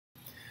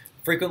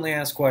Frequently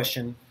asked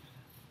question,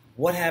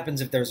 what happens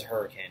if there's a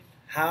hurricane?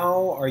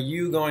 How are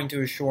you going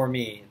to assure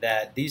me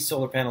that these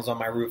solar panels on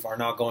my roof are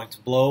not going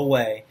to blow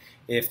away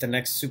if the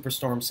next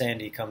Superstorm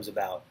Sandy comes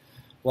about?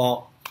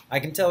 Well, I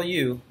can tell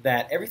you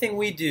that everything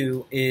we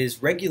do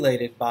is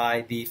regulated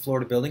by the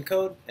Florida Building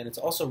Code, and it's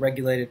also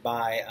regulated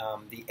by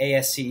the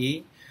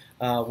ASCE,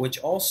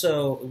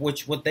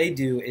 which what they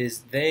do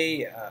is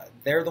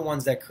they're the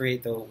ones that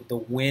create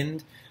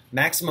the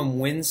maximum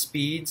wind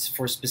speeds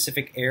for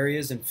specific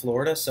areas in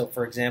Florida. So,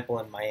 for example,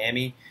 in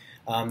Miami,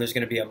 there's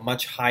going to be a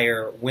much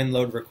higher wind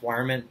load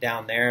requirement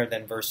down there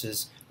than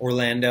versus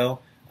Orlando.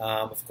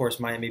 Of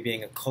course, Miami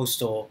being a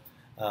coastal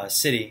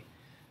city.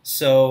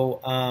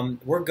 So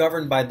we're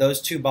governed by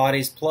those two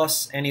bodies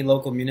plus any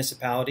local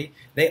municipality.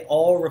 They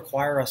all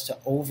require us to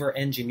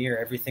over-engineer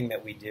everything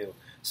that we do.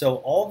 So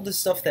all of the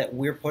stuff that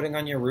we're putting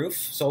on your roof,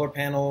 solar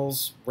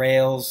panels,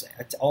 rails,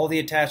 all the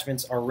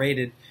attachments are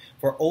rated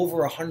for over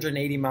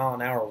 180 mile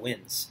an hour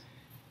winds.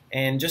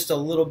 And just a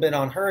little bit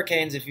on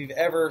hurricanes, if you've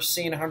ever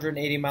seen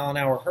 180 mile an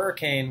hour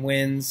hurricane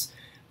winds,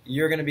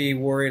 you're going to be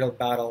worried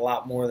about a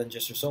lot more than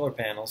just your solar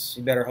panels.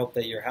 You better hope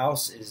that your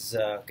house is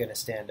going to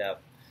stand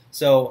up.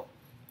 So,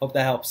 hope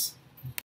that helps.